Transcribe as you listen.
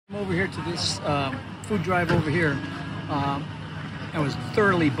I'm over here to this food drive over here. I was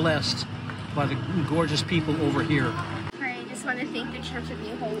thoroughly blessed by the gorgeous people over here. I just want to thank the Church of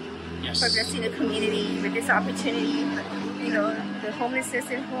New Hope Yes. for blessing the community with this opportunity. You know, the homelessness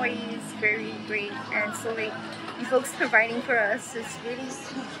employees, very great, and so like you folks providing for us is really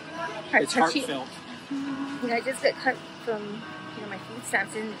It's heartfelt. You know, I just got cut from my food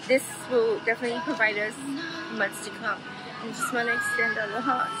stamps, and this will definitely provide us months to come. And just want to extend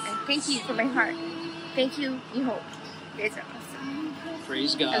aloha and thank you from my heart. Thank you, New Hope. You guys are awesome.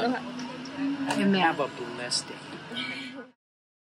 Praise God. Aloha. And have a blessed day.